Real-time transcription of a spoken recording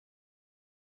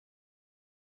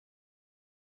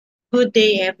Good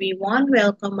day, everyone.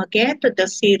 Welcome again to the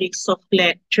series of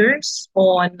lectures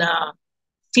on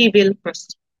civil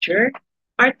procedure.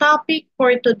 Our topic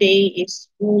for today is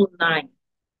Rule 9,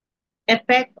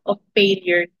 Effect of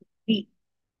Failure to Plead.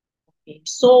 Okay.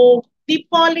 So, the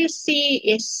policy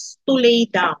is to lay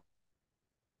down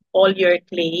all your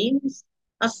claims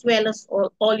as well as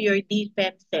all your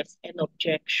defenses and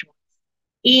objections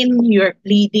in your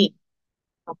pleading.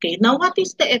 Okay, now what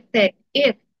is the effect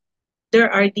if there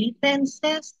are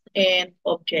defenses and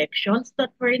objections that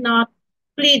were not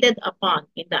pleaded upon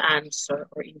in the answer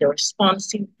or in the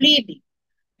responsive pleading?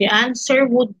 The answer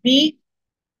would be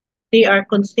they are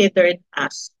considered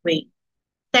as waived.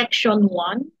 Section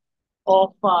 1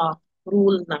 of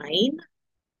Rule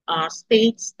 9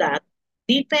 states that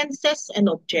defenses and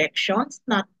objections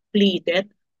not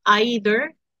pleaded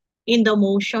either in the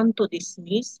motion to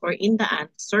dismiss or in the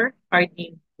answer are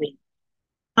deemed waived.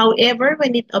 However,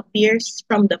 when it appears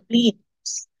from the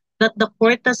pleadings that the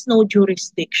court has no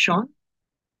jurisdiction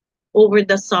over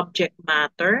the subject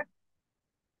matter,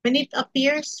 when it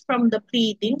appears from the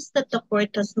pleadings that the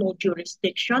court has no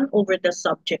jurisdiction over the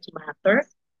subject matter,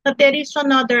 that there is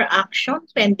another action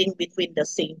pending between the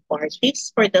same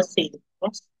parties for the same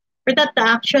cause, or that the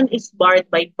action is barred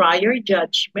by prior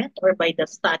judgment or by the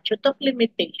statute of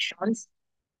limitations,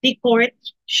 the court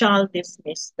shall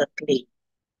dismiss the claim.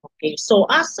 Okay, so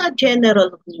as a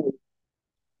general rule,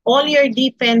 all your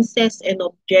defenses and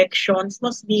objections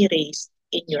must be raised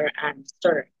in your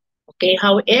answer. Okay,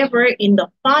 however, in the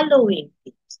following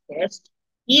cases,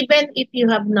 even if you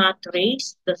have not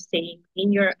raised the same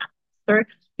in your answer,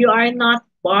 you are not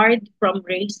barred from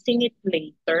raising it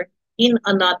later in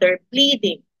another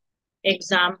pleading.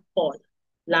 Example,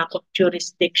 lack of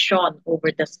jurisdiction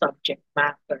over the subject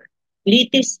matter.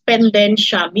 Litis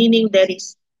pendentia, meaning there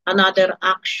is another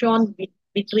action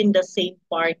between the same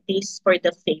parties for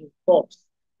the same cause.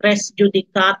 Res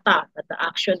judicata, that the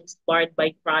action is barred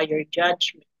by prior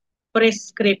judgment.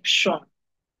 Prescription.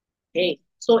 Okay.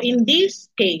 So in these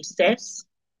cases,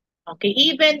 okay,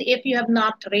 even if you have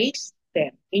not raised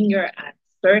them in your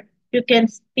answer, you can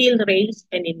still raise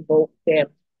and invoke them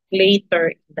later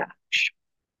in the action.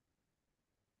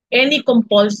 Any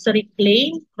compulsory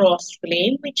claim,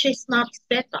 cross-claim, which is not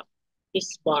set up,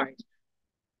 is barred.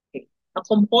 Okay. A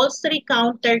compulsory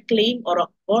counterclaim or a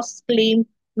cross-claim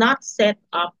not set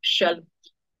up shall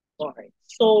be barred.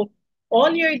 So,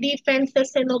 all your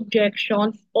defenses and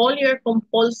objections, all your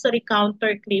compulsory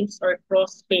counterclaims or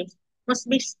cross-claims must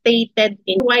be stated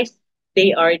in, otherwise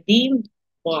they are deemed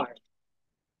barred.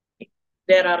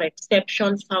 There are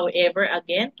exceptions, however,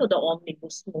 again, to the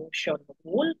omnibus motion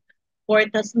rule. Court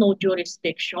has no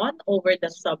jurisdiction over the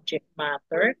subject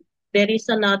matter. There is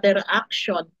another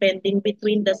action pending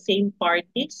between the same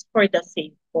parties for the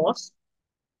same cause.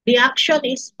 The action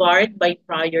is barred by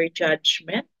prior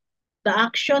judgment. The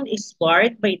action is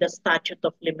barred by the statute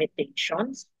of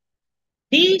limitations.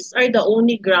 These are the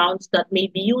only grounds that may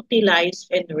be utilized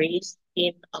and raised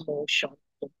in a motion.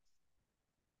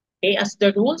 Okay, as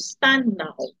the rules stand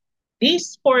now,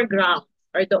 these four grounds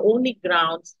are the only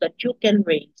grounds that you can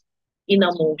raise in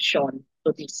a motion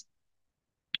to dismiss.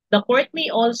 The court may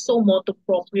also motu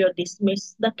proprio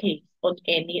dismiss the case on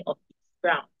any of these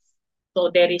grounds. So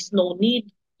there is no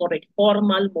need for a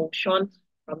formal motion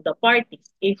from the parties.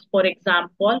 If, for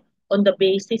example, on the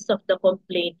basis of the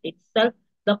complaint itself,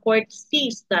 the court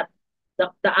sees that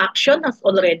the action has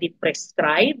already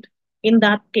prescribed, in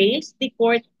that case, the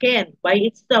court can, by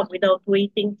itself, without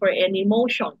waiting for any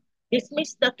motion,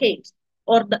 dismiss the case.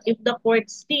 Or if the court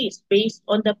sees, based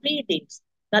on the pleadings,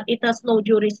 that it has no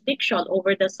jurisdiction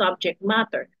over the subject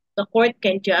matter, the court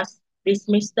can just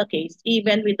dismiss the case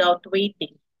even without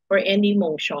waiting for any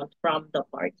motion from the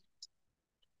parties.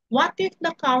 What if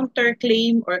the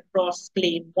counterclaim or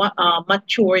cross-claim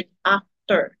matured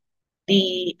after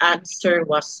the answer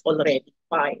was already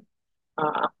filed?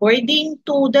 According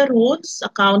to the rules, a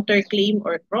counterclaim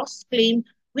or cross-claim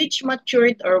which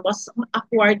matured or was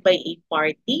acquired by a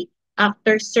party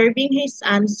after serving his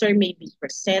answer may be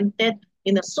presented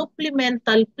in a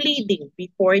supplemental pleading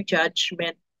before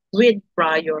judgment with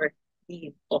prior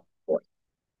leave of court.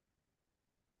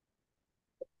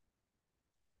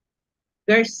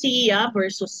 Garcia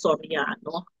versus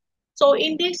Soriano. So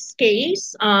in this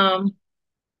case,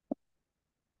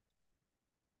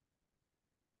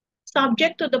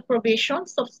 subject to the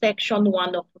provisions of Section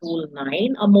 1 of Rule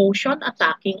 9, a motion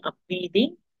attacking a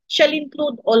pleading shall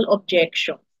include all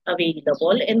objections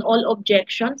available, and all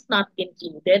objections not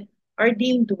included are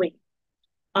deemed waived.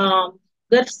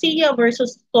 Garcia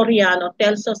versus Soriano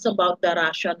tells us about the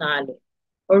rationale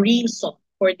or reason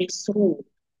for this rule.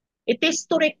 It is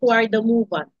to require the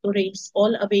movant to raise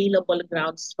all available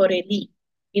grounds for relief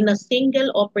in a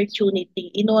single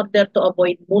opportunity in order to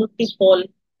avoid multiple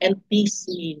and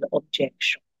piecemeal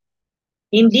objections.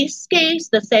 In this case,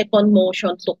 the second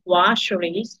motion to quash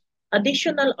raised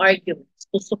additional arguments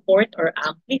to support or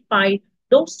amplify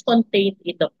those contained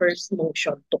in the first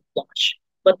motion to quash,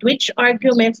 but which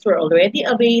arguments were already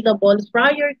available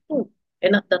prior to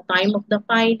and at the time of the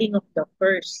filing of the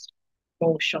first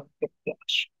motion to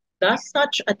quash. Thus,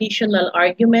 such additional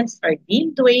arguments are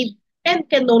deemed waived and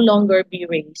can no longer be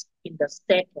raised in the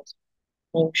second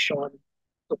motion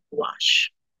to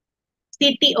quash.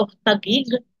 City of Taguig.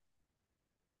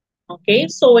 Okay,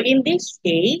 so in this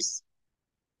case,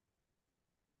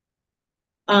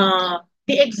 uh,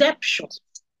 the exception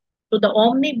to the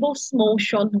omnibus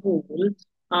motion rule,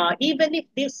 even if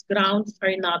these grounds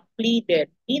are not pleaded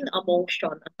in a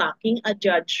motion attacking a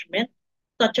judgment,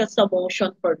 such as a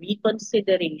motion for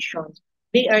reconsideration,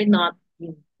 they are not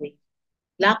in play.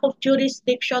 Lack of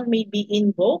jurisdiction may be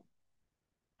invoked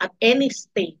at any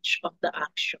stage of the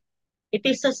action. It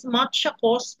is as much a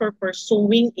cause for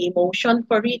pursuing a motion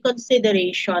for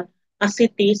reconsideration as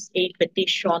it is a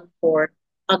petition for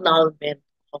annulment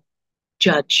of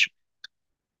judgment.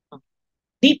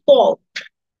 Default.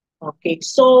 Okay,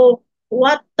 so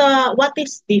what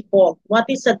is default? What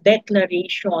is a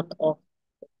declaration of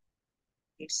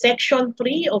Section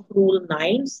 3 of Rule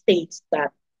 9 states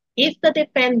that if the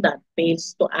defendant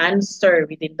fails to answer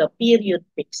within the period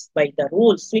fixed by the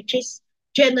rules, which is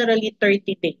generally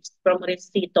 30 days from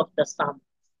receipt of the summons,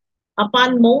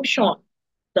 upon motion,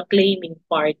 the claiming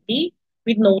party,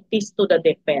 with notice to the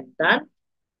defendant,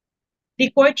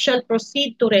 the court shall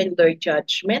proceed to render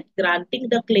judgment granting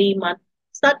the claimant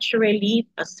such relief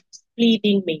as his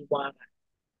pleading may warrant.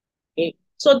 Okay?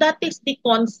 So that is the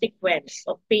consequence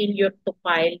of failure to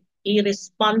file a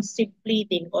responsive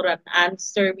pleading or an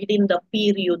answer within the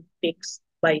period fixed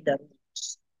by the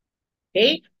rules.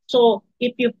 Okay? So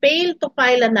if you fail to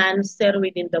file an answer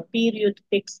within the period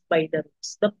fixed by the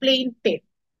rules, the plaintiff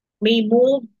may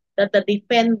move that the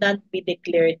defendant be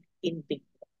declared in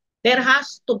default. There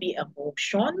has to be a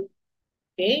motion,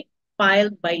 okay,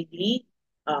 filed by the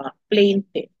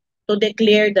plaintiff to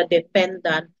declare the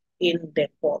defendant in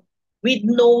default with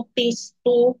notice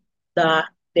to the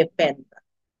defendant.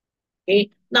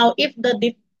 Okay? Now, if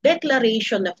the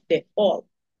declaration of default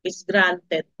is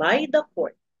granted by the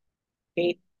court,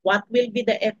 okay, what will be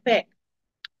the effect?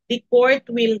 The court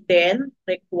will then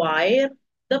require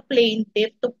the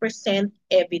plaintiff to present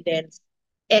evidence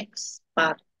ex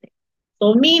parte.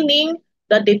 So meaning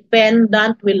the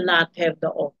defendant will not have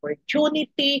the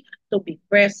opportunity to be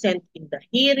present in the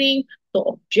hearing, to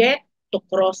object, to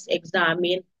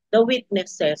cross-examine the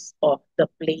witnesses of the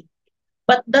plaintiff.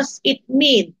 But does it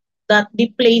mean that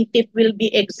the plaintiff will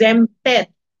be exempted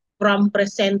from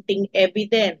presenting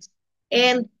evidence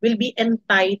and will be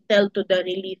entitled to the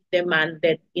relief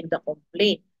demanded in the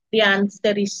complaint? The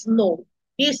answer is no.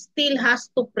 He still has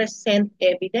to present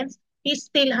evidence. He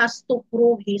still has to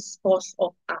prove his cause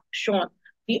of action.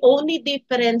 The only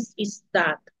difference is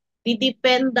that the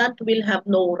defendant will have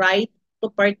no right to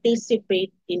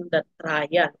participate in the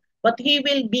trial, but he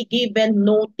will be given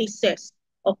notices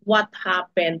of what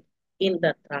happened in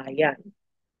the trial.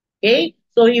 Okay?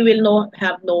 So he will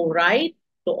have no right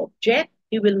to object.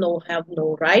 He will have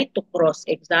no right to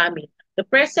cross-examine. The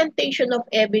presentation of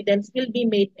evidence will be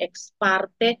made ex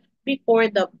parte before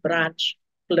the branch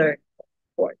clerk of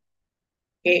court.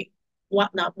 Okay.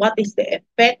 What is the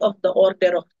effect of the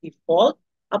order of default?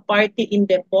 A party in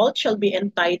default shall be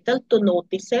entitled to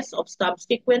notices of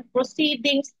subsequent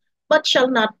proceedings but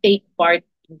shall not take part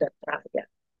in the trial.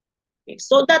 Okay,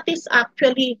 so that is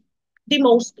actually the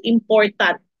most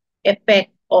important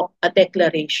effect of a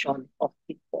declaration of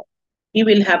default. He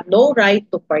will have no right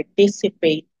to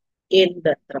participate in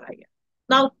the trial.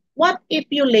 Now, what if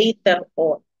you later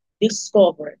on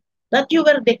discover that you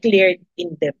were declared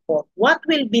in default? What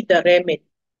will be the remedy?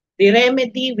 The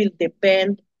remedy will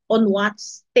depend on what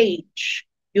stage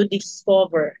you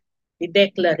discover the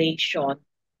declaration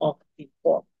of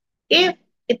default. If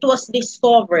it was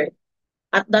discovered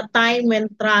at the time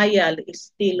when trial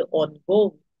is still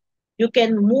ongoing, you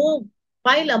can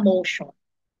file a motion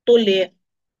to lift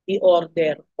the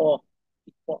order of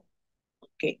default.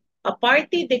 Okay. A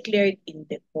party declared in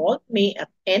default may at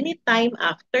any time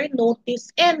after notice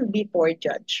and before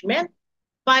judgment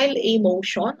file a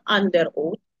motion under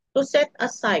oath to set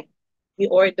aside the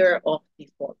order of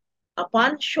default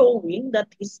upon showing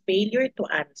that his failure to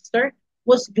answer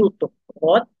was due to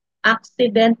fraud,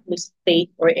 accident,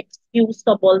 mistake, or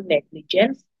excusable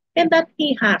negligence, and that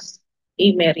he has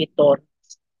a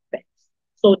meritorious defense.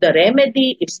 So the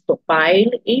remedy is to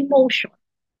file a motion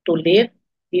to lift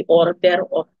the order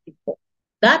of default.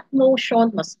 That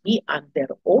motion must be under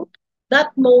oath.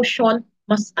 That motion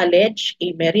must allege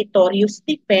a meritorious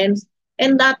defense,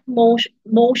 and that motion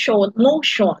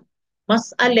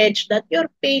must allege that your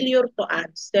failure to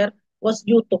answer was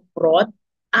due to fraud,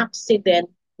 accident,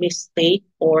 mistake,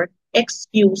 or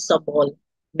excusable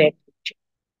negligence.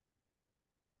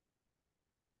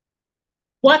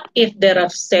 What if there are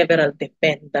several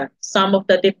defendants? Some of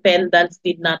the defendants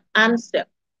did not answer,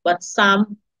 but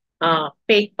some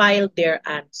filed their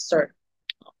answer.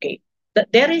 Okay,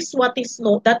 there is what is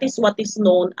known that is what is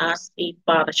known as a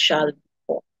partial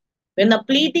default. When a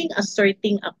pleading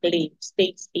asserting a claim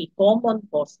states a common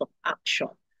cause of action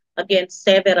against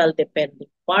several defending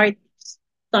parties,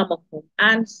 some of whom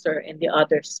answer and the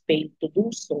others fail to do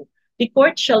so, the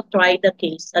court shall try the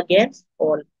case against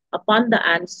all upon the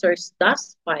answers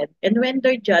thus filed and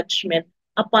render judgment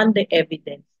upon the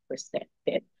evidence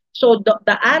presented. So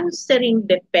the answering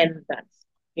defendants,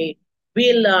 okay,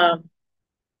 will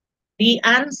the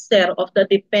answer of the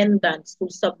defendants who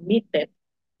submitted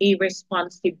a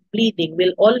responsive pleading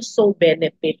will also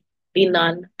benefit the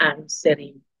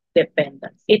non-answering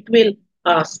defendants. It will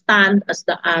stand as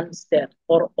the answer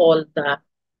for all the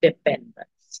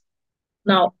defendants.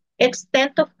 Now,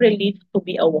 extent of relief to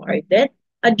be awarded.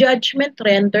 A judgment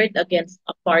rendered against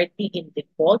a party in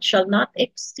default shall not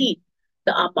exceed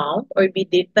the amount or be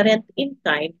different in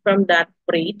kind from that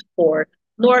prayed for,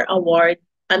 nor award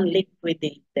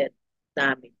unliquidated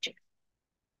damages.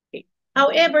 Okay.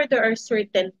 However, there are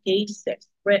certain cases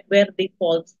where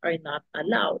defaults are not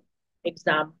allowed.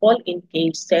 Example, in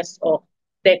cases of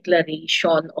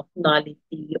declaration of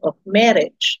nullity of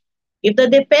marriage. If the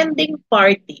defending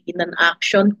party in an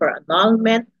action for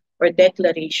annulment or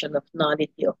declaration of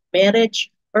nullity of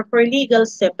marriage or for legal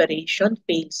separation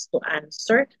fails to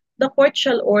answer, the court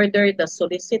shall order the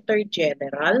Solicitor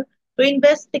General to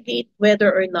investigate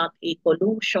whether or not a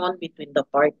collusion between the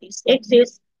parties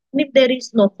exists, and if there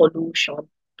is no collusion,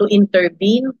 to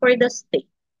intervene for the state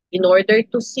in order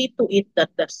to see to it that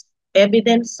the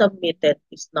evidence submitted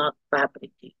is not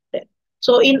fabricated.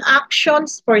 So in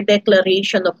actions for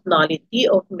declaration of nullity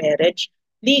of marriage,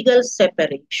 legal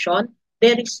separation,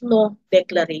 there is no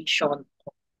declaration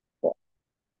of fault.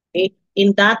 Okay?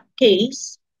 In that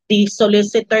case, the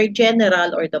Solicitor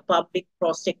General or the public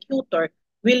prosecutor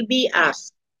will be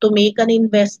asked to make an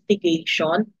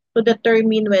investigation to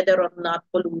determine whether or not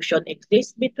collusion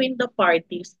exists between the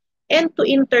parties and to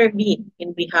intervene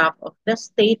in behalf of the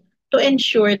state to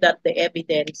ensure that the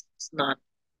evidence is not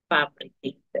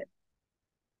fabricated.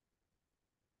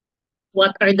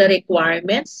 What are the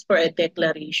requirements for a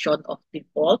declaration of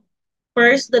default?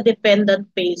 First, the defendant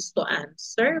fails to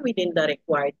answer within the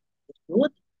required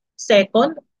period.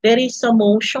 Second, there is a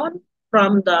motion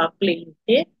from the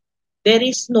plaintiff. There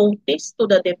is notice to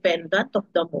the defendant of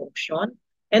the motion,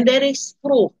 and there is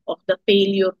proof of the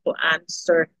failure to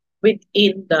answer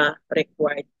within the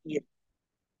required period.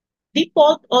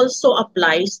 Default also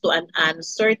applies to an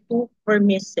answer to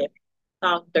permissive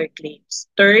counterclaims,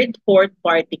 third, fourth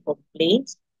party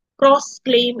complaints,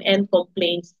 cross-claim, and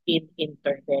complaints in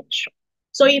intervention.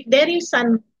 So if there is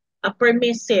a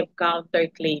permissive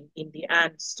counterclaim in the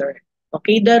answer,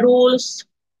 okay, the rules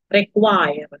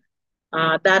require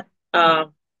that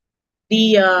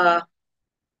the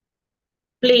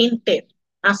plaintiff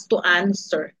has to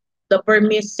answer the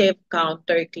permissive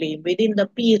counterclaim within the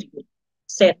period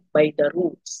set by the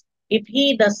rules. If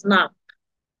he does not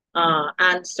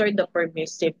answer the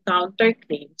permissive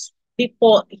counterclaims,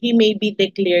 he may be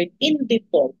declared in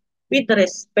default with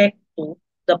respect to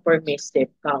the permissive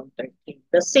counterclaim.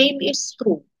 The same is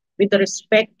true with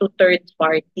respect to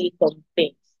third-party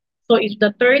complaints. So if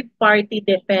the third-party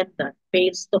defendant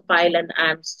fails to file an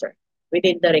answer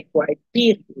within the required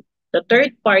period, the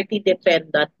third-party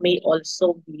defendant may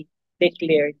also be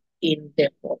declared in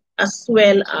default, as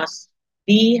well as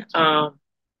the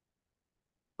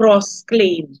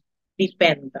cross-claim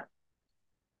defendant.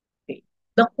 Okay.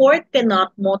 The court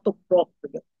cannot motu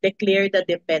proprio declare the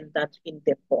defendant in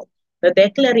default. The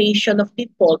declaration of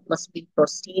default must be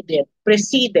preceded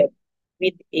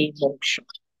with a motion.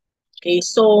 Okay,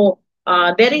 so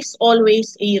there is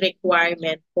always a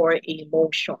requirement for a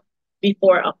motion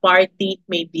before a party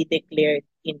may be declared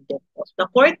in default. The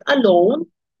court alone,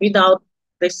 without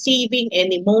receiving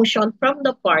any motion from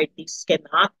the parties,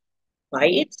 cannot by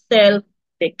itself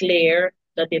declare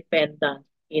the defendant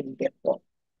in default.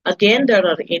 Again, there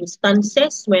are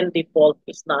instances when default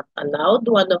is not allowed,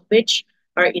 one of which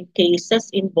are in cases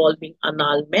involving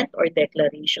annulment or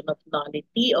declaration of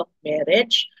nullity of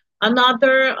marriage.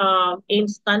 Another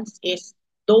instance is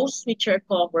those which are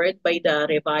covered by the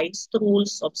revised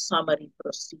rules of summary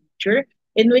procedure,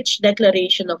 in which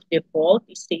declaration of default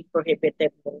is a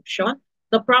prohibited motion.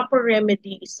 The proper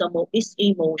remedy is a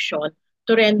motion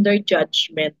to render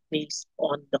judgment based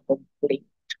on the complaint.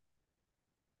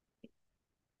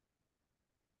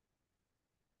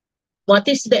 What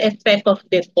is the effect of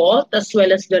default as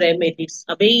well as the remedies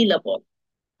available?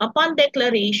 Upon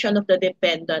declaration of the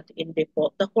defendant in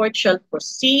default, the court shall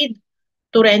proceed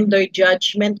to render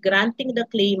judgment granting the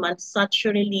claimant such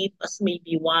relief as may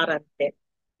be warranted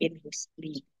in his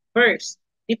plea. First,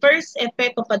 the first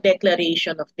effect of a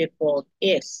declaration of default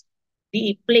is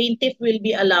the plaintiff will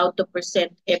be allowed to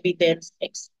present evidence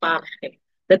ex parte.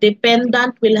 The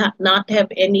defendant will not have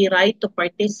any right to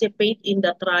participate in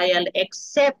the trial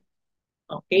except,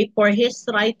 okay, for his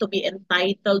right to be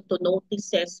entitled to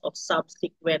notices of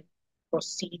subsequent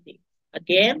proceedings.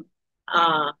 Again,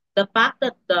 the fact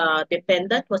that the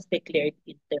defendant was declared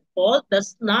in default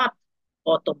does not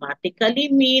automatically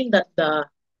mean that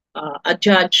a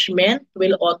judgment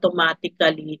will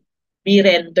automatically be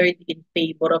rendered in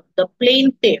favor of the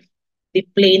plaintiff. The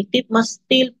plaintiff must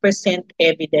still present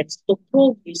evidence to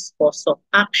prove his cause of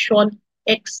action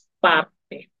ex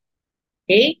parte.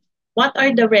 Okay? What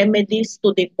are the remedies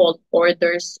to default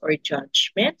orders or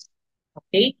judgments?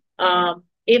 Okay?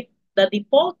 If the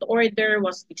default order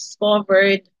was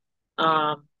discovered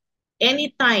um,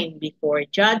 anytime before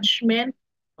judgment,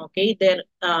 okay,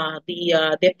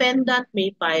 the defendant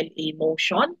may file a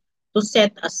motion to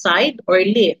set aside or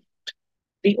lift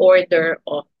the order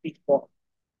of default.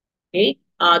 Okay,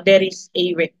 there is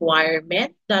a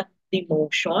requirement that the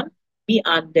motion be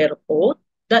under oath,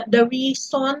 that the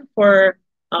reason for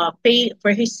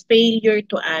his failure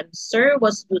to answer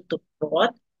was due to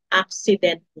fraud,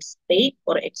 accident, mistake,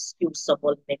 or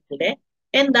excusable neglect,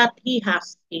 and that he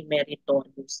has a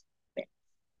meritorious defense.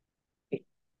 Okay.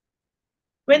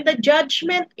 When the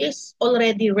judgment is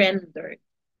already rendered,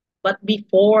 but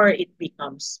before it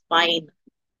becomes final,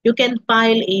 you can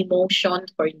file a motion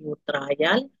for new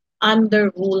trial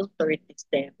under Rule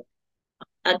 37.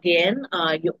 Again,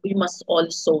 you must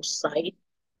also cite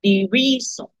the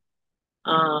reason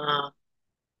uh,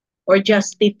 or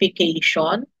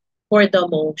justification for the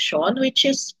motion, which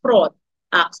is fraud,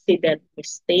 accident,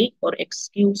 mistake, or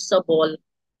excusable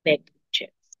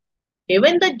negligence. Okay,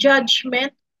 when the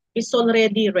judgment is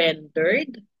already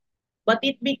rendered, but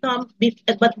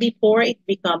before it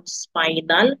becomes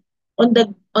final,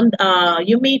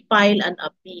 you may file an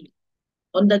appeal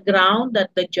on the ground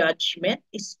that the judgment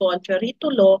is contrary to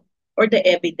law or the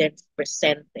evidence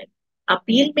presented.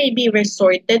 Appeal may be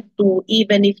resorted to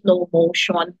even if no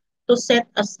motion to set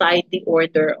aside the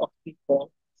order of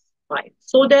default is filed.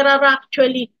 So there are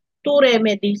actually two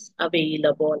remedies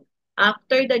available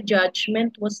after the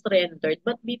judgment was rendered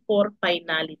but before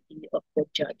finality of the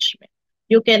judgment.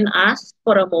 You can ask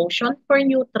for a motion for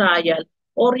new trial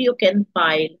or you can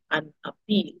file an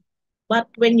appeal. But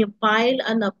when you file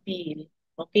an appeal,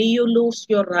 okay, you lose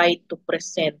your right to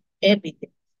present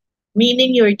evidence,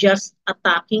 meaning you're just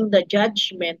attacking the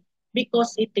judgment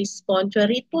because it is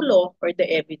contrary to law or the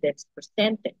evidence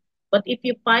presented. But if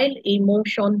you file a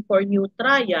motion for new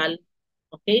trial,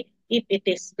 okay, if it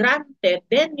is granted,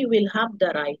 then you will have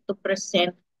the right to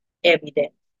present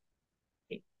evidence.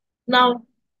 Okay. Now,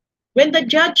 when the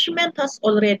judgment has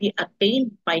already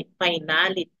attained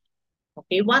finality,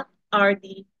 okay,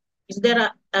 is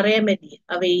there a remedy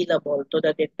available to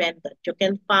the defendant? You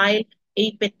can file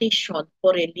a petition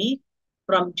for relief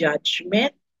from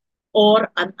judgment or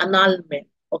an annulment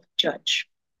of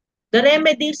judgment. The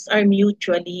remedies are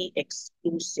mutually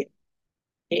exclusive.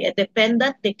 Okay, a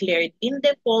defendant declared in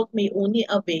default may only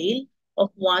avail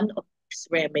of one of these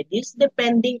remedies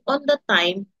depending on the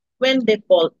time when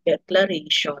default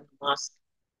declaration was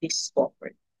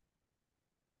discovered.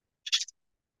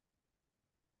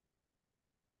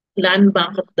 Land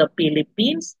Bank of the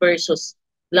Philippines versus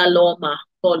La Loma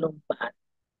Columban.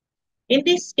 In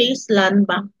this case, Land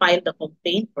Bank filed a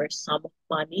complaint for a sum of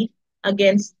money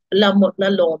against La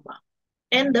Loma,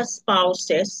 and the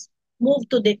spouses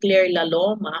moved to declare La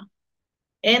Loma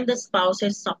and the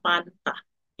spouses Sapanta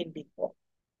in default.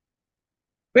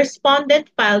 Respondent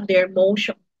filed their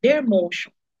motion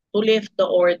to lift the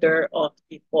order of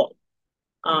default.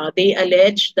 They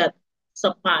alleged that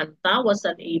Sapanta was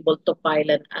unable to file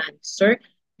an answer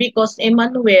because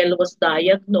Emmanuel was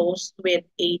diagnosed with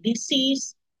a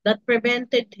disease that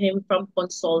prevented him from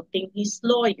consulting his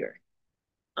lawyer.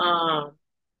 Uh,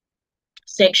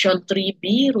 Section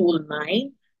 3B, Rule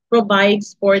 9,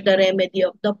 provides for the remedy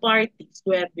of the parties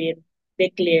who have been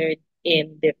declared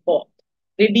in default.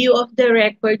 Review of the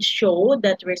records show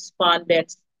that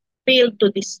respondents failed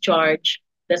to discharge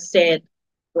the said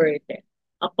burden.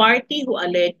 A party who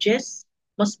alleges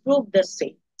must prove the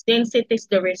same, since it is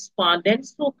the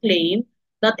respondents who claim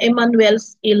that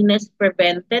Emmanuel's illness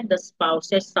prevented the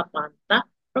spouses Zapanta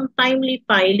from timely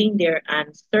filing their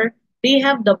answer. They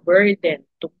have the burden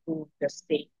to prove the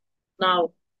same.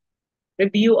 Now,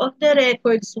 review of the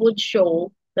records would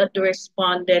show that the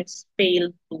respondents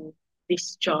failed to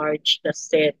discharge the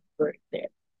said burden.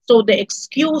 So the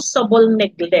excusable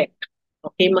neglect,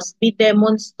 okay, must be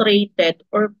demonstrated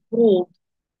or proved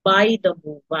by the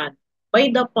movant, by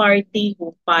the party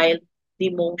who filed the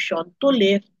motion to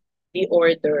lift the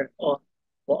order of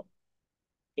default.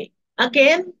 Okay.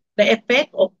 Again, the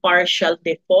effect of partial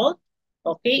default,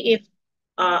 okay, if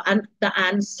the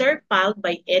answer filed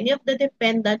by any of the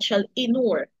defendants shall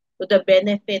inure to the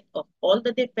benefit of all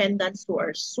the defendants who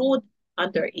are sued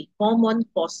under a common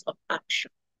cause of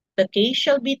action. The case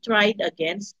shall be tried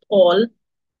against all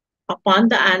upon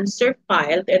the answer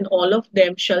filed, and all of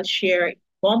them shall share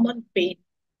common fate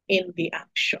in the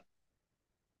action.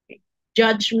 Okay.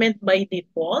 Judgment by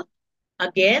default.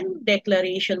 Again,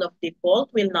 declaration of default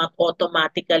will not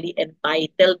automatically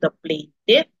entitle the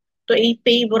plaintiff to a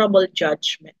favorable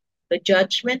judgment. The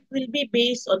judgment will be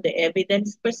based on the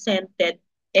evidence presented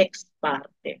ex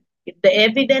parte. If the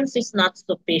evidence is not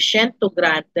sufficient to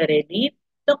grant the relief,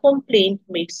 the complaint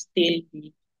may still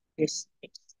be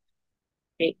dismissed.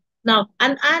 Okay. Now,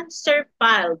 an answer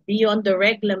filed beyond the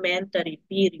reglementary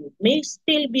period may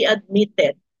still be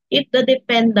admitted if the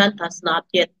defendant has not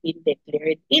yet been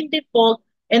declared in default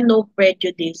and no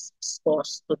prejudice is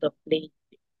caused to the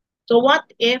plaintiff. So what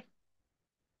if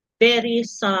there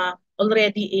is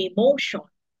already a motion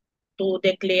to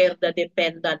declare the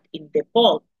defendant in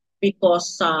default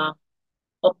because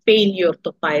of failure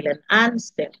to file an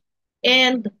answer?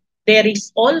 And there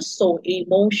is also a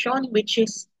motion which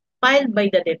is filed by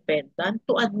the defendant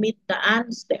to admit the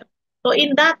answer. So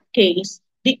in that case,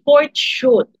 the court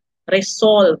should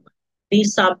resolve the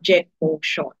subject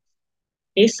motion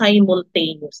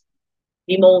simultaneously.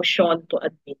 The motion to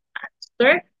admit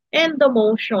answer and the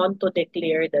motion to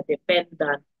declare the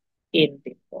defendant in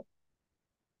default.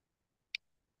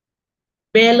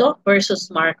 Bello versus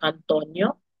Mark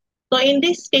Antonio. So in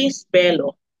this case,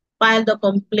 Bello filed a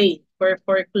complaint for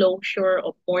foreclosure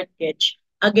of mortgage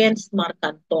against Mark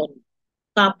Antonio.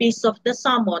 Copies of the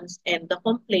summons and the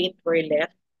complaint were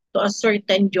left to a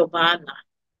certain Giovanna,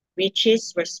 which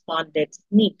is respondent's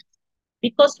niece,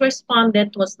 because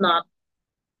respondent was not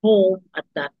home at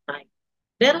that time.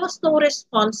 There was no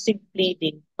responsive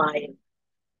pleading filed.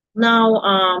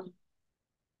 Now,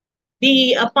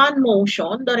 upon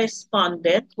motion, the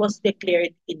respondent was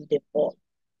declared in default.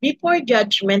 Before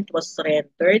judgment was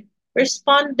rendered,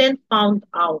 respondent found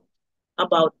out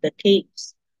about the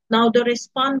case. Now, the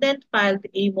respondent filed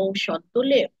a motion to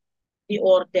lift the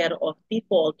order of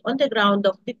default on the ground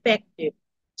of defective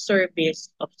service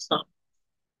of sum.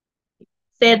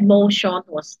 Said motion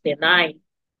was denied.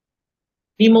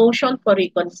 The motion for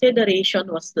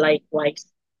reconsideration was likewise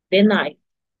denied.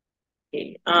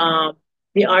 Okay.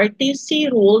 The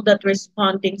RTC ruled that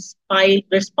respondents'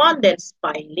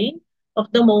 filing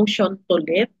of the motion to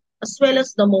lift as well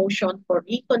as the motion for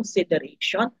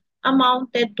reconsideration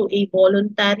amounted to a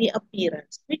voluntary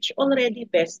appearance which already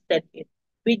vested it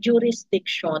with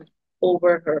jurisdiction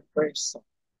over her person.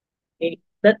 Okay.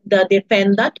 That the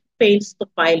defendant fails to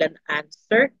file an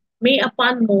answer may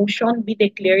upon motion be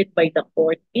declared by the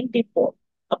court in default.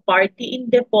 A party in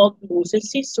default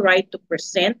loses his right to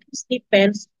present his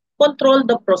defense, control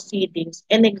the proceedings,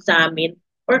 and examine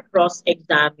or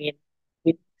cross-examine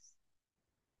witnesses.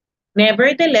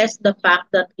 Nevertheless, the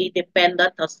fact that a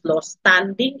defendant has lost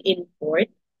standing in court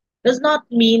does not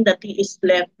mean that he is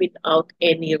left without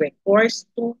any recourse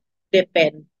to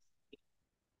defend.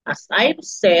 As I've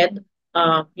said,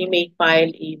 he may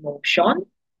file a motion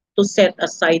to set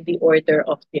aside the order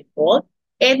of default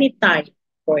anytime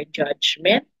for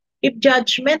judgment. If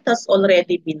judgment has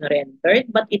already been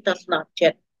rendered but it has not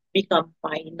yet become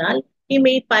final, he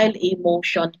may file a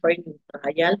motion for new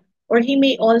trial or he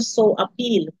may also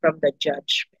appeal from the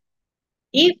judgment.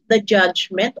 If the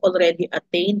judgment already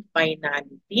attained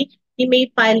finality, he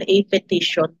may file a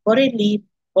petition for relief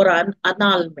or an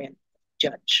annulment of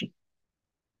judgment.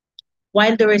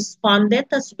 While the respondent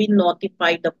has been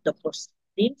notified of the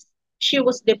proceedings, she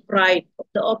was deprived of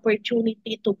the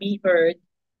opportunity to be heard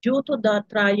due to the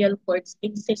trial court's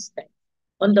insistence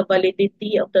on the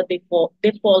validity of the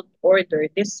default order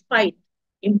despite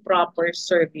improper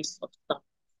service of summons.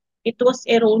 It was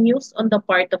erroneous on the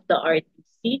part of the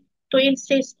RTC to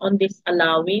insist on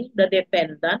disallowing the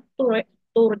defendant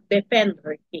to defend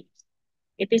her case.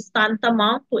 It is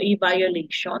tantamount to a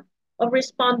violation of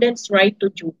respondent's right to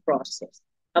due process,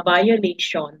 a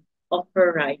violation of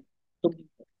her right to be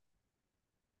heard.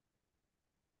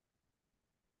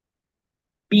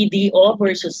 BDO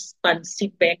versus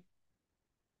Tansipek.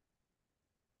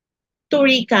 To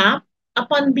recap,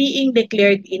 upon being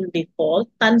declared in default,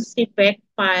 Tansipek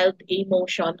filed a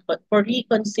motion for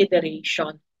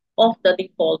reconsideration of the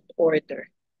default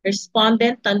order.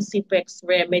 Respondent Tansipek's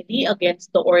remedy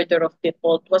against the order of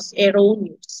default was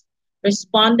erroneous.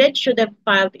 Respondent should have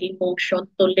filed a motion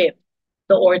to lift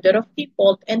the order of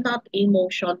default and not a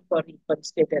motion for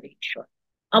reconsideration.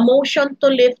 A motion to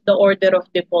lift the order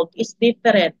of default is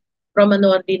different from an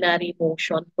ordinary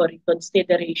motion for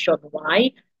reconsideration.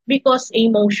 Why? Because a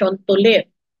motion to lift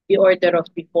the order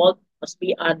of default must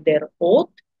be under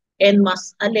oath and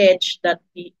must allege that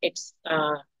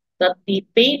the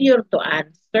failure to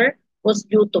answer was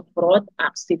due to fraud,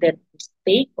 accident,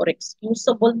 mistake, or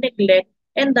excusable neglect,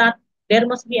 and that there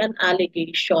must be an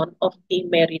allegation of a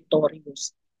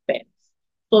meritorious defense.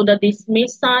 So the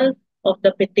dismissal of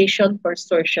the petition for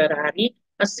certiorari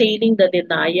assailing the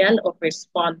denial of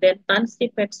respondent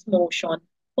Tansipek's motion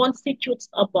constitutes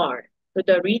a bar to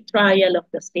the retrial of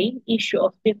the same issue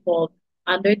of default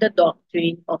under the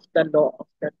doctrine of the law of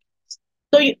the case.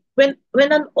 So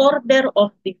when an order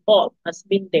of default has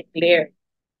been declared,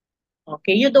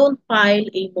 okay, you don't file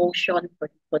a motion for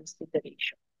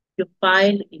reconsideration. You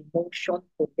file a motion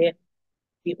to lift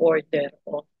the order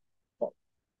of default.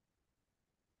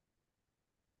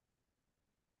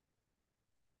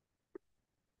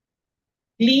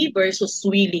 Lee versus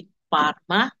Willie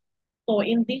Parma. So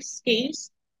in this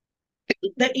case,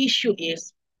 the issue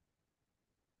is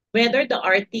whether the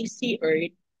RTC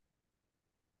erred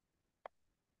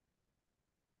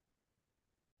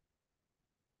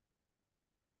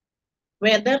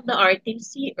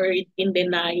in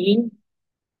denying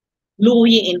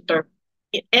Louis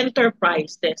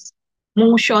Enterprises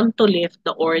motion to lift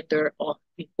the order of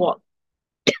default.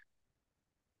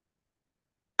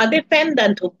 A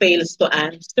defendant who fails to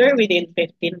answer within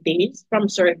 15 days from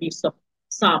service of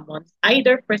summons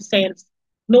either presents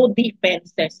no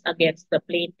defenses against the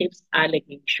plaintiff's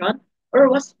allegation or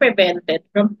was prevented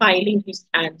from filing his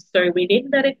answer within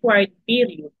the required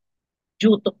period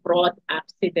due to fraud,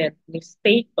 accident,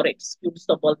 mistake, or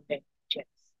excusable negligence.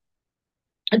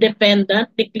 A defendant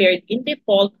declared in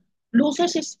default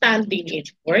loses his standing in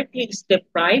court. He is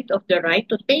deprived of the right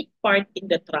to take part in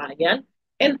the trial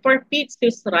and forfeits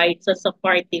his rights as a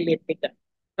party litigant,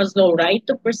 has no right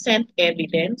to present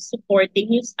evidence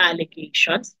supporting his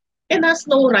allegations, and has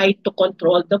no right to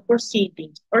control the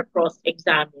proceedings or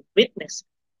cross-examine witnesses.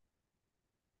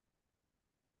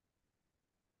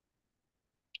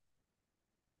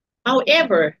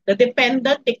 However, the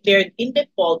defendant declared in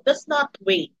default does not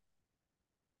waive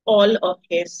all of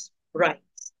his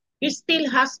rights. He still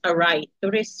has a right to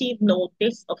receive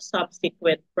notice of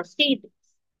subsequent proceedings.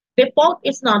 Default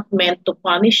is not meant to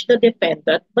punish the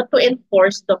defendant, but to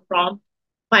enforce the prompt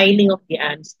filing of the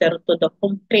answer to the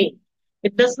complaint.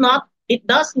 It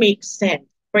does make sense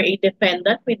for a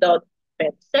defendant without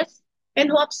offenses and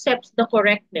who accepts the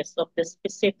correctness of the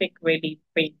specific relief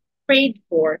prayed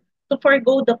for to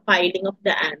forego the filing of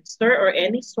the answer or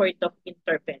any sort of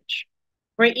intervention.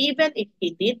 For even if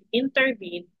he did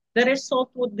intervene, the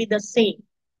result would be the same,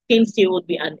 since he would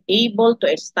be unable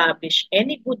to establish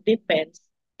any good defense,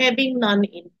 having none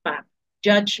in fact.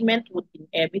 Judgment would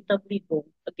inevitably go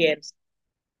against.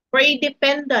 For a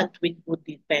defendant with good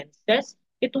defenses,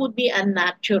 it would be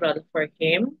unnatural for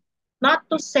him not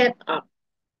to set up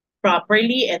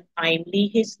properly and timely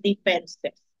his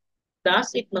defenses.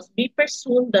 Thus, it must be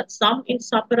presumed that some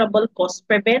insuperable cause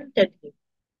prevented him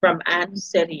from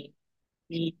answering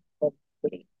the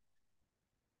complaint.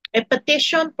 A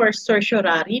petition for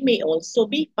certiorari may also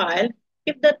be filed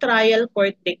if the trial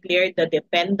court declared the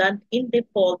defendant in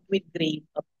default with grave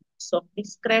abuse of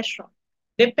discretion.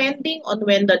 Depending on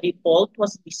when the default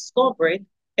was discovered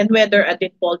and whether a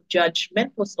default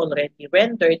judgment was already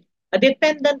rendered, a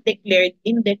defendant declared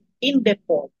in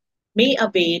default may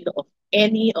avail of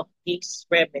any of these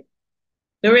remedies.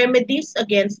 The remedies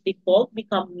against default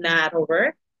become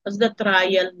narrower as the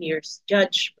trial nears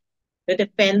judgment. The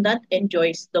defendant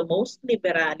enjoys the most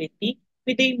liberality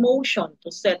with a motion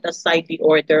to set aside the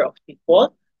order of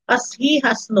default as he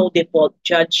has no default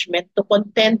judgment to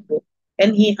contend with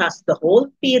and he has the whole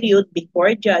period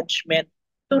before judgment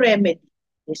to remedy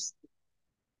this.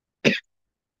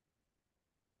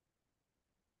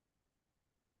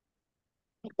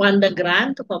 Upon the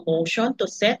grant of a motion to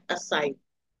set aside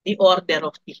the order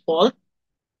of default,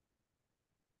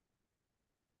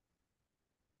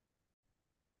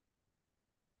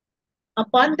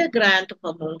 Upon the grant of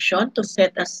a motion to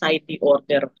set aside the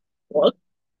order of default,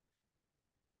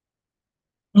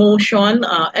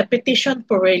 a petition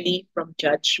for relief from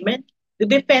judgment, the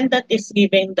defendant is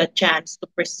given the chance to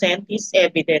present his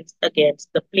evidence against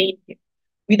the plaintiff.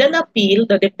 With an appeal,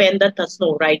 the defendant has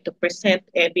no right to present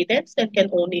evidence and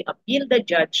can only appeal the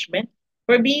judgment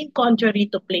for being contrary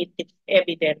to plaintiff's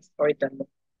evidence or the law.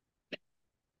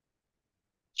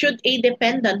 Should a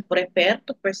defendant prefer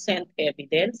to present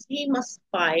evidence, he must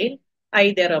file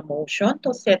either a motion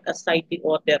to set aside the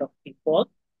order of default,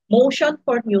 motion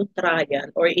for new trial,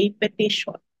 or a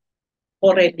petition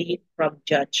for relief from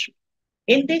judgment.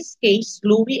 In this case,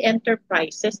 Louis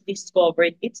Enterprises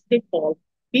discovered its default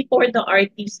before the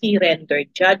RTC rendered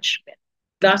judgment.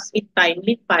 Thus, it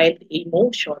timely filed a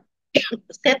motion to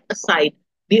set aside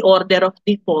the order of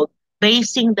default,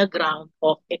 raising the ground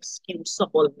of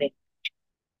excusable negligence.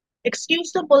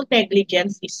 Excusable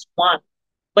negligence is one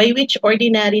by which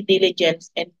ordinary diligence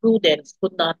and prudence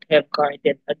could not have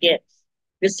guarded against.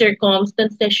 The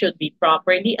circumstances should be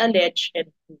properly alleged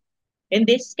and proved. In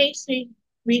this case,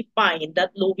 we find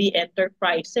that Louis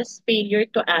Enterprises' failure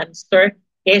to answer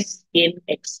is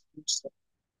inexcusable.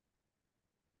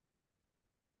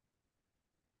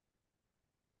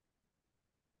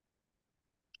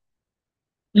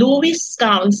 Louis'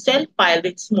 counsel filed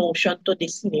its motion to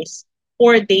dismiss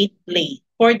 4 days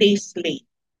late,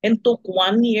 and took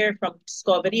 1 year from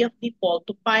discovery of default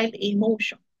to file a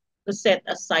motion to set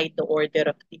aside the order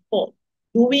of default.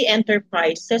 Louis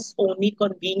Enterprises only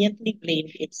conveniently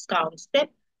blamed its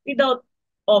counsel without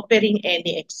offering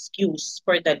any excuse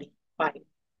for the late filing.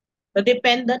 The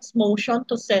defendant's motion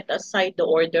to set aside the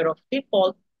order of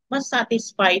default must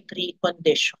satisfy three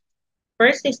conditions.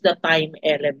 First is the time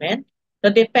element. The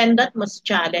defendant must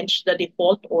challenge the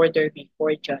default order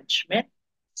before judgment.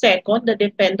 Second, the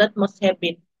defendant must have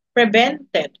been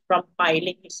prevented from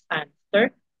filing his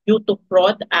answer due to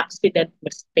fraud, accident,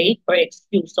 mistake, or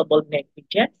excusable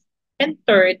negligence. And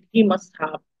third, he must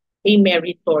have a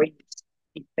meritorious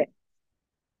defense.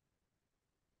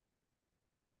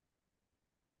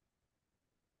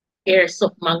 Heirs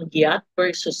of Mangyat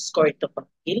versus Court of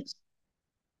Appeals.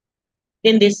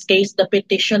 In this case, the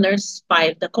petitioners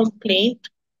filed the complaint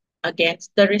against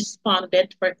the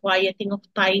respondent for quieting of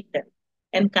title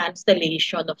and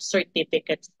cancellation of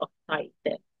certificates of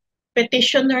title.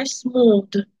 Petitioners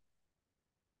moved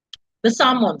the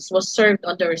summons was served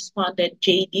on the respondent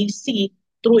JDC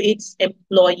through its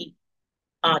employee,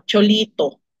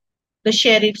 Cholito. The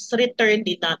sheriff's return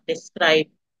did not describe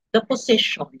the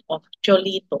position of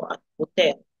Cholito at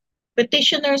Butel.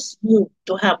 Petitioners moved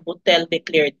to have Butel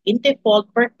declared in default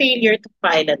for failure to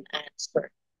file an answer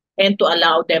and to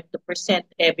allow them to present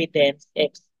evidence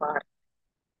ex parte.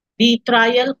 The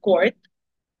trial court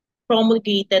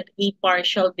promulgated a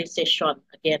partial decision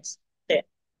against Butel.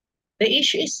 The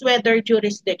issue is whether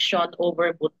jurisdiction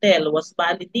over Butel was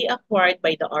validly acquired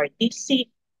by the RTC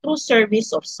through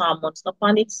service of summons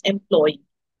upon its employee,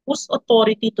 whose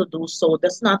authority to do so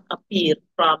does not appear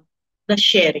from the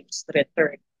sheriff's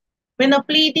return. When a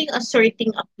pleading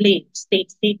asserting a claim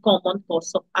states a common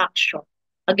cause of action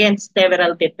against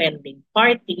several defending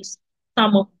parties,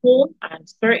 some of whom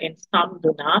answer and some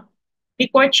do not, the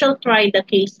court shall try the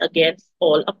case against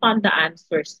all upon the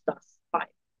answers thus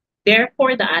filed.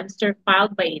 Therefore, the answer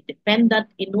filed by a defendant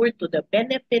inured to the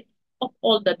benefit of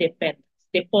all the defendants,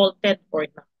 defaulted or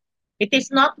not. It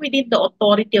is not within the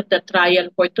authority of the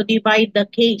trial court to divide the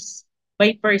case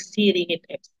by first hearing it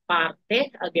ex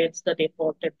parte against the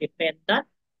defaulted defendant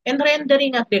and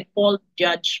rendering a default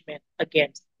judgment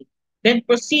against it, then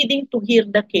proceeding to hear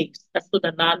the case as to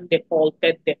the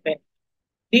non-defaulted defendant.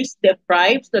 This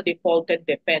deprives the defaulted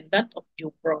defendant of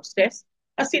due process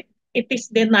as it is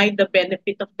denied the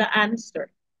benefit of the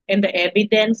answer and the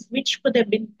evidence which could have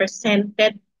been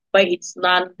presented by its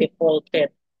non-defaulted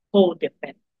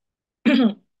co-defendant.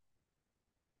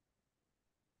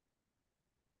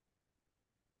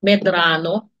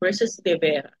 Medrano versus De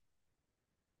Vera.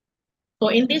 So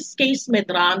in this case,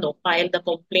 Medrano filed a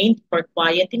complaint for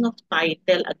quieting of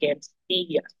title against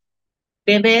Diaz.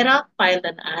 De Vera filed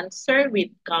an answer with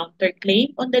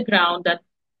counterclaim on the ground that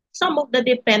some of the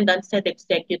defendants had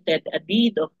executed a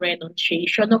deed of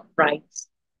renunciation of rights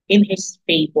in his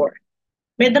favor.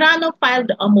 Medrano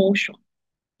filed a motion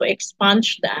to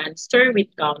expunge the answer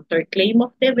with counterclaim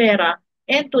of De Vera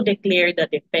and to declare the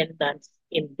defendants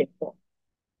in default.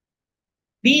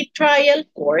 The trial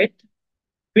court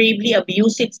gravely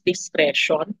abused its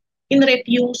discretion in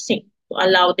refusing to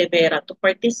allow De Vera to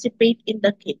participate in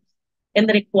the case and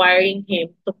requiring him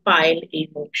to file a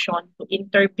motion to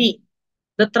intervene.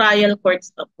 The trial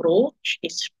court's approach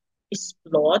is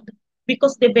flawed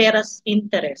because the Vera's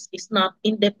interest is not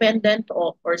independent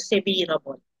of or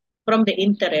severable from the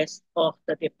interest of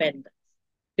the defendants.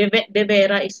 De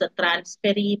Vera is a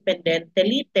transferee pendente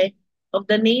lite of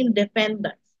the named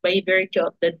defendants by virtue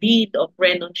of the deed of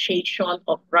renunciation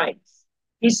of rights.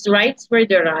 His rights were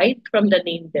derived from the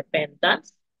named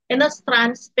defendants, and as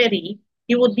transferee,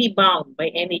 he would be bound by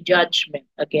any judgment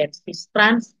against his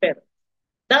transfer.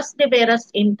 Thus, de Vera's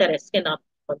interest cannot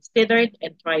be considered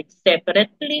and tried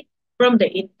separately from the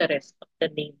interest of the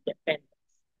named defendants.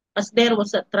 As there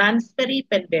was a transferee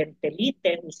pendente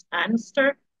lite whose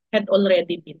answer had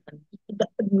already been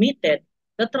admitted,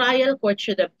 the trial court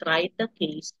should have tried the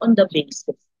case on the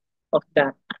basis of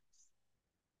that answer.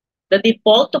 The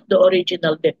default of the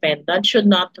original defendant should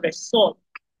not result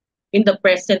in the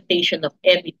presentation of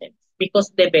evidence because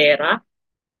de Vera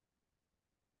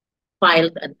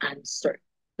filed an answer.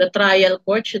 The trial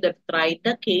court should have tried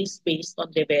the case based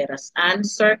on De Vera's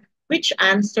answer, which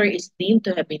answer is deemed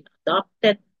to have been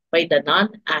adopted by the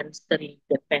non-answering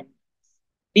defendants.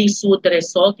 This would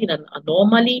result in an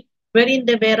anomaly wherein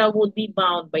De Vera would be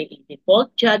bound by a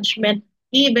default judgment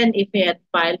even if he had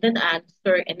filed an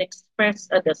answer and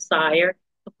expressed a desire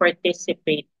to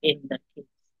participate in the case.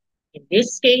 In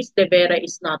this case, De Vera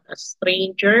is not a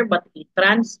stranger but a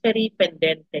transferee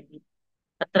pendente lite.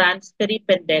 A transferee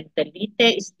pendente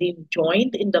lite is deemed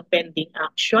joined in the pending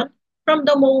action from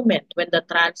the moment when the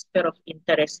transfer of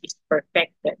interest is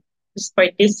perfected. His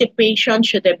participation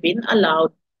should have been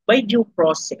allowed by due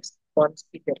process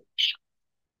consideration.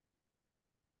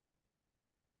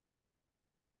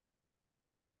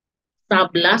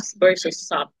 Sablas versus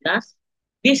Sablas.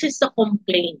 This is a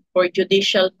complaint for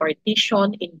judicial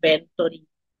partition, inventory,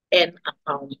 and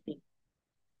accounting.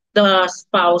 The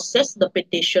spouses, the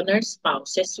petitioner's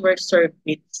spouses, were served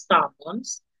with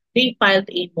summons. They filed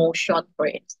a motion for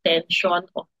extension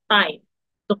of time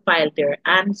to file their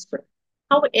answer.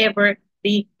 However,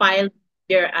 they filed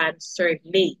their answer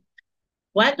late.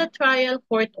 While the trial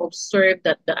court observed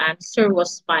that the answer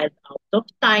was filed out of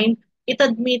time, it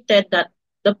admitted that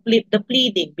the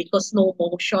pleading because no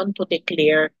motion to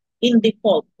declare in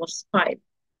default was filed.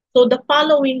 So the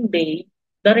following day,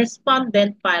 the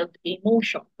respondent filed a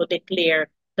motion to declare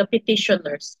the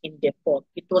petitioners in default.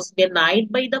 It was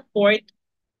denied by the court.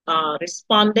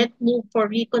 Respondent moved for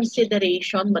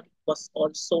reconsideration, but it was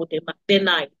also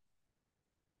denied.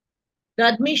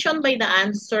 The admission by the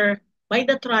answer by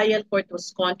the trial court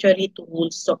was contrary to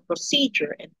rules of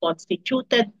procedure and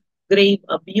constituted grave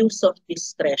abuse of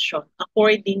discretion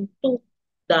according to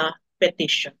the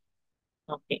petition.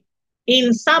 Okay.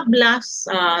 In Sablas,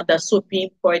 the Supreme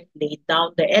Court laid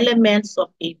down the elements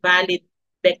of a valid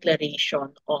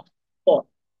declaration of fault.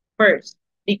 First,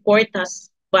 the court has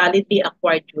validly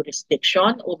acquired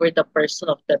jurisdiction over the person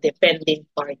of the defending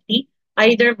party,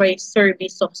 either by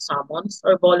service of summons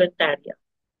or voluntary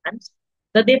appearance.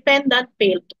 The defendant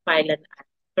failed to file an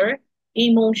answer.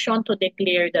 A motion to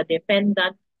declare the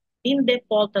defendant in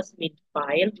default has been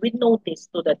filed with notice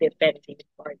to the defending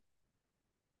party.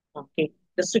 Okay.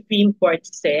 The Supreme Court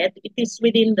said it is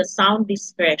within the sound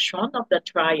discretion of the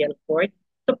trial court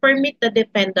to permit the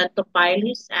defendant to file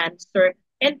his answer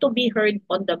and to be heard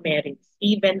on the merits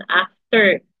even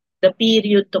after the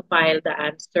period to file the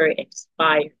answer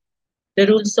expired. The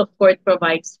rules of court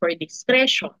provides for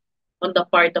discretion on the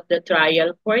part of the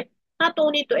trial court not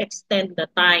only to extend the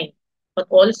time but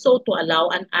also to allow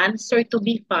an answer to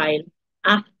be filed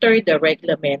after the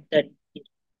reglementary period.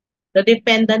 The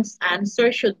defendant's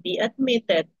answer should be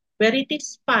admitted where it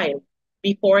is filed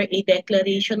before a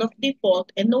declaration of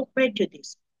default and no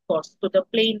prejudice caused to the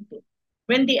plaintiff.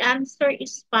 When the answer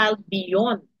is filed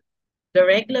beyond the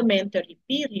reglementary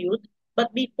period,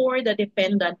 but before the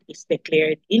defendant is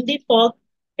declared in default,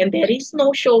 and there is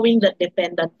no showing that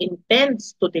defendant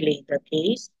intends to delay the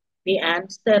case, the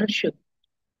answer should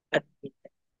be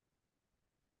admitted.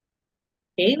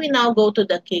 Okay, we now go to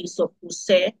the case of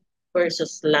Jose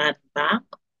versus Land Bank.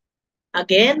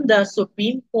 Again, the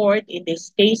Supreme Court in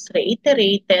this case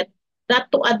reiterated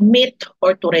that to admit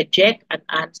or to reject an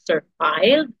answer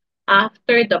filed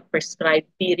after the prescribed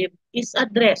period is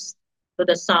addressed to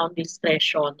the sound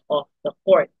discretion of the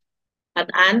court. An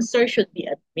answer should be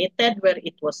admitted where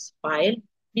it was filed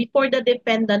before the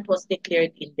defendant was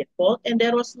declared in default and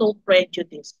there was no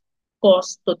prejudice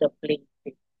caused to the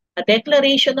plaintiff. A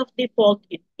declaration of default,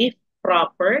 if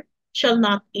proper, shall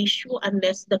not issue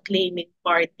unless the claiming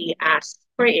party asks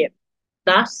for it.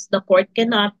 Thus, the court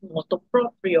cannot motu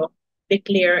proprio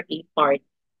declare a party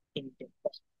in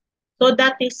default. So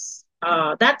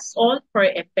that's all for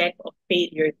effect of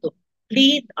failure to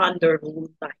plead under Rule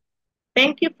 9.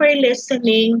 Thank you for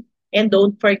listening and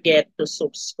don't forget to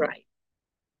subscribe.